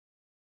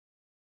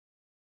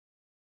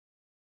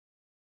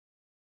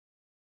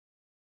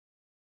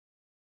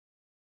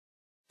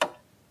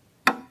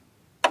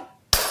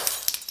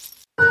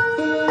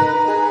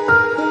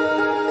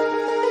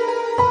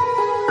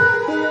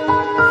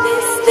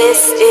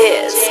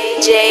is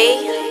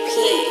JP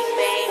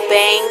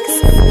Bangs.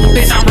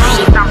 Bitch, I'm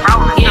rolling.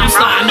 Yeah, I'm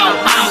sliding on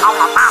mama.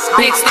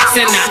 Big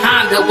sticks in the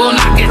Honda will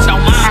not get your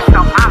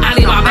mama. I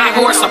need my back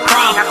horse a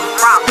problem.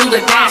 Do the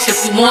dash if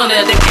you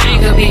wanna, the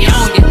gang will be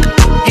on you.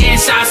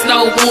 Headshots,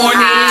 no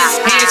warnings.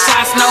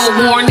 Headshots,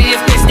 no warnings.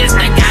 Bitch, this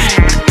the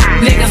game.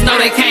 Niggas know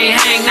they can't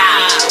hang,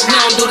 nah. We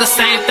don't do the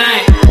same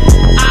thing.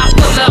 I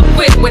pull up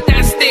quick with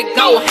that stick,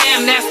 go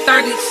ham. That's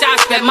 30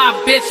 shots that my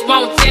bitch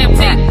won't jam.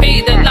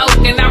 TP the low,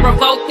 and I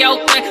revoke your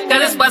thing.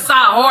 Cause it's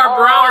Westside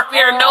Harbor, I don't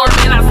fear no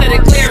man. I said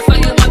it clear so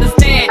you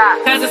understand,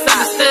 cause it's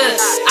understood.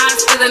 I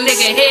spit a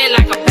nigga head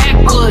like a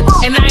backwood,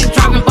 and I ain't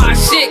driving by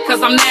shit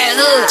cause I'm that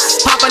hood.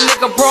 Pop a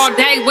nigga broad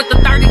day with the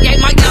 38,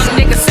 my young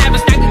nigga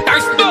savage, they be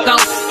thirsty to go.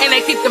 And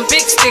they keep them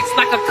big sticks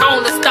like a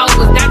cone of stove.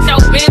 Is that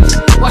your bitch?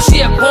 Well, she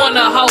a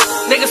corner hoe.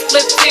 Niggas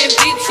flip 10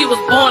 deep, she was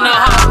born a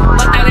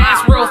hoe. But that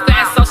ass real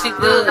fast, so she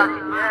good.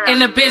 And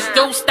the bitch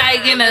do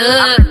stay in the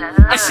hood.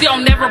 And she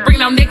don't never bring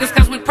no niggas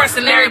cause we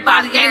pressing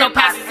everybody. Ain't no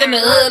passes in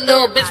the hood,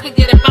 little bitch, we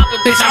get it poppin'.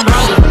 Bitch, I'm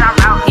rolling.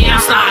 Yeah,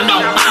 I'm sliding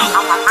on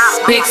mama.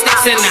 Big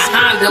sticks in the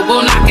Honda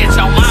will not get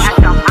your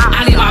mama.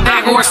 I need my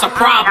back horse a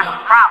problem.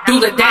 Do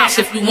the dash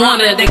if you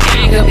wanna, the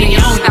gang will be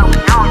on you.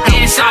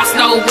 Headshots,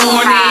 no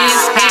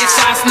warnings.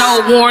 Headshots,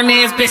 no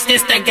warnings. Bitch,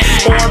 this the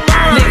gang.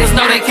 Niggas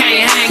know they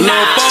can't hang,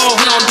 nah.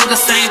 We don't do the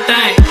same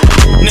thing.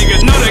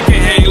 Niggas know they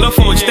can't hang, love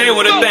when we stay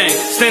with a bang.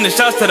 Sending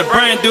shots to the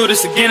brain, do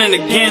this again and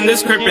again.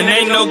 This crippin'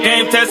 ain't no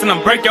game test and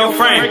I'm break your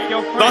frame.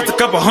 Lost a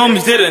couple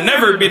homies, it'll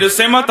never be the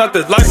same. I thought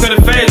this life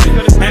could've phased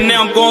me, and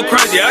now I'm going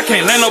crazy. I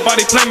can't let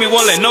nobody play me,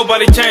 won't let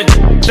nobody change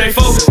it. Stay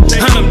focused,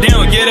 hunt them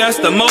down, yeah, that's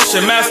the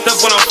motion. Masked up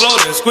when I'm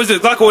floating, squeeze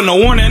this Glock with no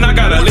warning. I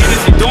gotta leave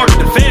this dormant,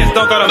 the fans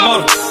don't got a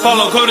motive.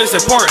 Follow code is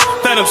important,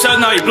 let them shut,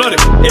 now you blooded.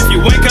 If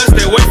you ain't cut,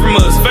 stay away from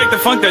us. Fake the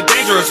funk, they're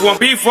dangerous.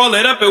 Want beef, roll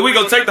it up and we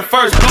gon' take the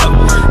first puff.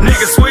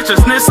 Niggas switch us,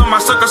 on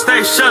my circle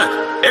stay shut.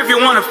 If you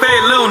wanna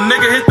fade, little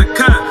nigga, hit the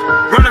cut.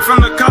 Running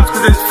from the cops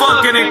cause it's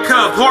fuck getting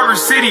cuffed. Harbor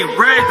City,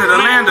 red to the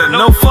land of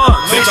no fuck.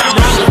 Bitch, I'm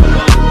rolling.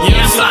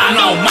 Yeah, I'm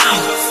sliding on mama.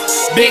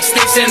 Big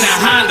sticks in the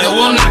Honda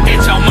will not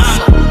get your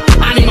mama.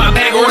 I need my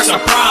back horse a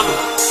problem.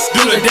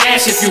 Do the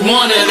dash if you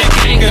wanna, the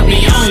gang will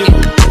be on you.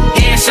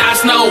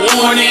 Headshots, no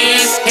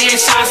warnings.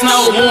 Headshots,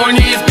 no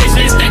warnings. Bitch,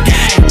 it's the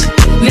gang.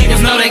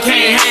 Niggas know they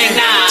can't hang,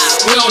 nah.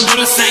 We don't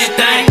do the same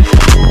thing.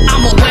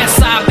 I'm a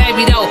Westside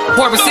baby though.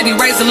 Harbor City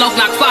raising low,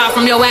 knock 5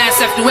 from your ass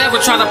if you ever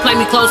try to play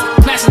me close.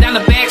 Flashing down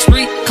the back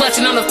street,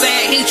 clutching on the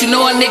fat heat. You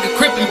know a nigga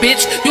crippin',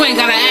 bitch. You ain't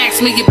gotta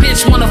ask me, your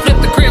bitch wanna flip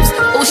the Crips.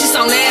 Oh, she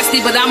so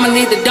nasty, but I'ma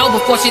need the dough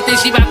before she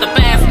thinks she about to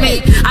pass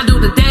me. I do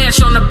the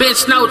dash on the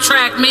bitch, no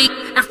track me.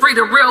 And free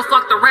the real,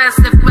 fuck the rest.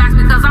 If you ask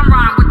me cause I'm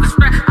riding with the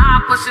strap,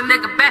 I'll push a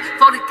nigga back.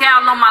 40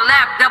 cal on my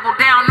lap, double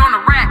down on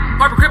the rack.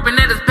 Harbor crippin'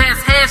 at his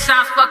best.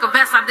 Headshots, fuck a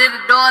vest. I did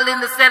it all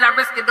in the set, I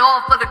risk it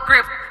all for the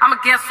Crips. I'm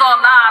against all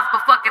lies,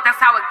 but fuck it, that's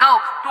how it go.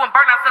 Doing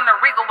burnouts in the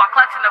Regal while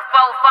clutching the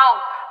fofo.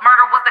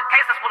 Murder was the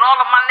case, that's what all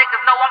of my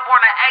niggas know. I'm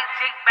born an AG,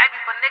 baby,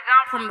 but nigga,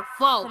 I'm from the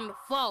foe. From the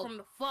foe. From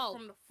the foe.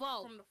 From the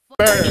foe. From the foe.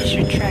 Purchase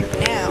your track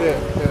now.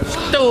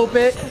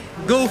 Stupid,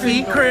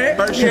 goofy, Crip,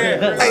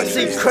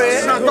 AC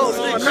Crip,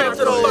 Crip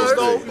to the first,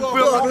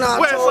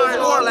 Westside,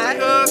 all that.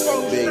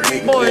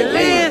 Boy,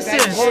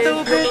 listen,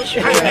 stupid.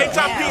 Hey,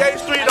 top PA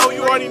Street though,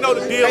 you already know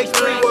the deal.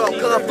 Well,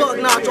 cuz fuck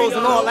nachos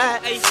and all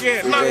that.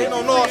 Yeah, knocking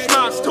on all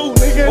snots too,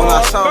 nigga. When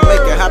I saw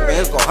make it happen,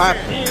 it's gon'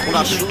 happen. When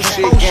I shoot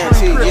shit,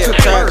 guaranteed, yeah,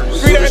 track. We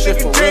do this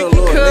shit for real,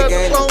 little nigga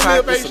ain't no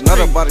practice.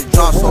 Another body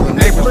drop, so the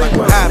neighbors like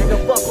what happened.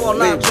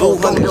 Big blue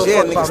hundreds,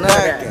 yeah, niggas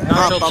stacking.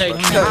 Hop off the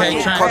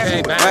cut, caught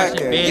you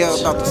backing, yeah,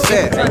 about the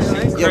set.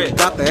 Yeah, we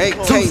got the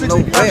AK, no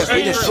vest.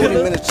 We just shoot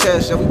him in the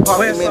chest, yeah, we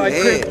pop him in the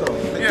head.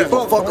 Give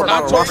a fuck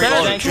about a roster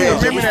on the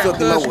dreads, yeah, we still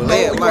can know with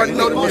lead, like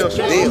nigga, what's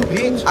the deal?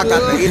 I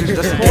got the heaters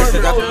just in case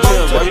you got the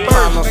chills, while you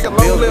buying on some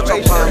bills, but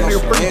I'm buying on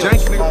some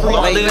bills.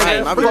 Late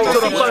night, I be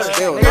thirsty for the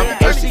stills, I be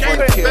thirsty for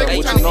the kill,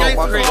 what you know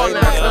about the late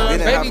night, I've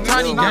been in, I be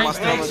feeling my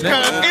stomach,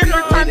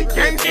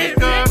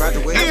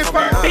 graduated from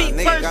a 9,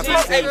 nigga got the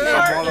city,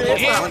 I'm all about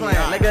my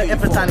money, nigga,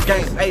 infant tiny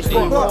gang, H2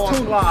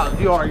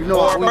 live, you already know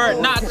what we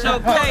do. Not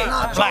your cake.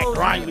 Black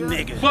grimy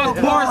niggas. Fuck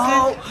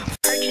horses.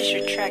 Purchase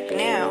your track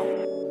now.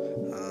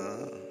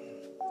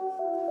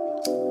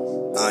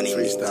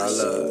 Freestyle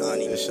love,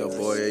 it's your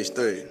boy H3.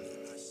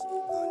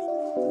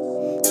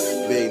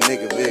 Big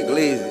nigga, big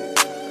lazy.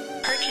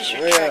 Purchase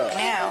your track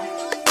now.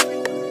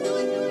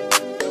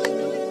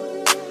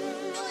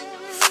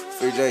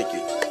 Free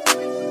Jakey.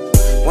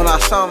 When I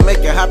saw make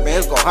it happen,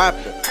 it's gon'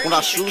 happen. When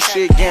I shoot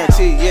shit,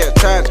 guaranteed, yeah,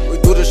 tragic. We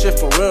do this shit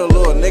for real,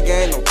 little nigga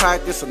ain't no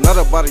practice.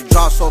 Another body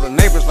drop, so the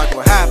neighbors like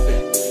what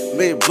happened.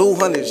 Big blue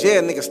hundreds,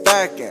 yeah, niggas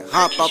stacking.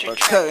 Hop out the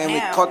cut and we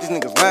caught these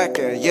niggas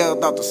lacking.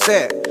 Yelled out the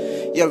set.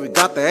 Yeah, we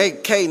got the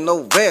AK,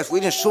 no vest.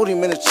 We didn't shoot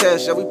him in the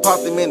chest, yeah, we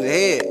popped him in the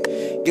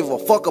head. Give a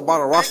fuck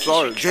about a roster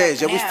or the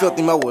dreads, yeah, we filled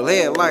him up with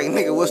lead. Like,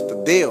 nigga, what's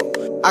the deal?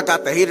 I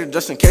got the heater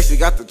just in case you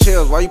got the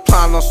chills. Why you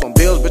plotting on some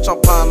bills? Bitch,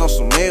 I'm plotting on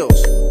some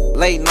meals.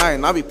 Late night,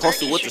 and I be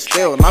posted with the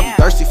steel, and I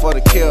be thirsty for the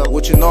kill.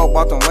 What you know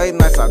about them late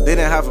nights? I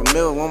didn't have a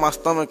meal when my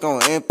stomach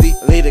on empty.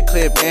 Leave the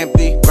clip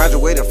empty.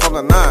 Graduated from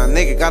the 9,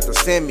 nigga got to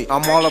send me.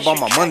 I'm all about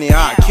my money,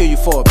 I'll kill you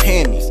for a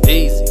penny.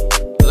 Easy.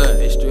 Look,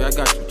 H3, I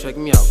got you. Check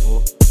me out,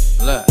 fool.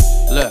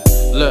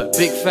 Look,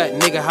 big fat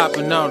nigga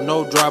hopping out,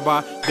 no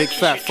drive-by. Big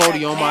fat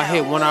 40 on my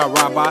head when I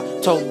ride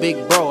by. Told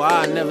big bro,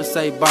 I never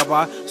say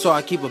bye-bye. So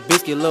I keep a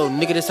biscuit, little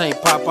nigga, this ain't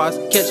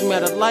Popeyes. Catch me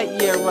at a light,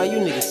 yeah, right, you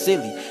niggas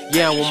silly.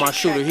 Yeah, I'm with my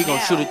shooter, he gon'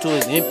 shoot it till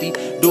it's empty.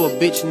 Do a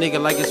bitch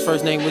nigga like his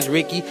first name was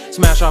Ricky.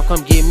 Smash off,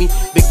 come get me,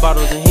 big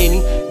bottles of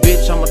Henny.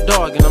 Bitch, I'm a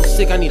dog and I'm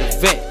sick, I need a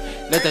vet.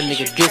 Let that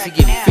nigga diss, he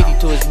getting 50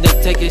 to his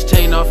neck. Take his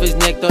chain off his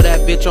neck, throw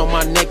that bitch on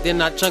my neck.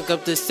 Then I chunk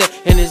up the set,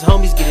 and his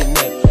homies get it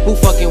neck. Who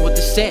fucking with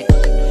the set?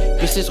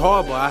 This is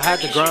horrible, I had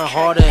to grind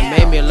harder and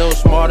made me a little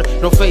smarter.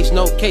 No face,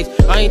 no case,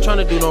 I ain't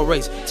tryna do no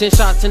race. 10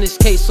 shots in his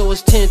case, so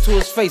it's 10 to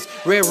his face.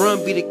 Red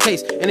run be the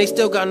case, and they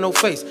still got no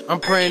face. I'm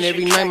praying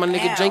every night my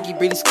nigga Janky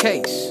beat his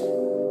case.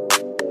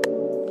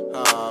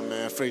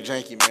 Man, free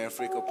Janky, man,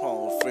 free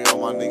Capone, free all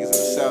my niggas in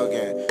the cell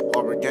gang,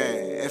 Harbor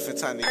gang,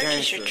 Infantine the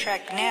Purchase your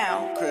track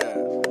now.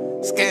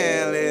 Crip,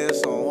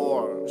 Scandalous on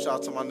Horror. Shout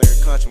out to my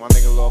nigga Country, my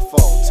nigga Lil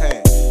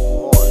 410,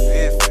 Horror,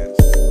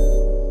 Infants.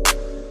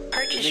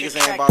 Niggas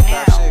ain't about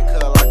that shit,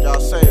 cuz like y'all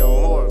say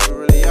on Horror, we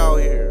really out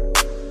here.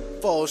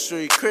 4th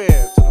Street Crib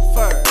to the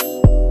 1st.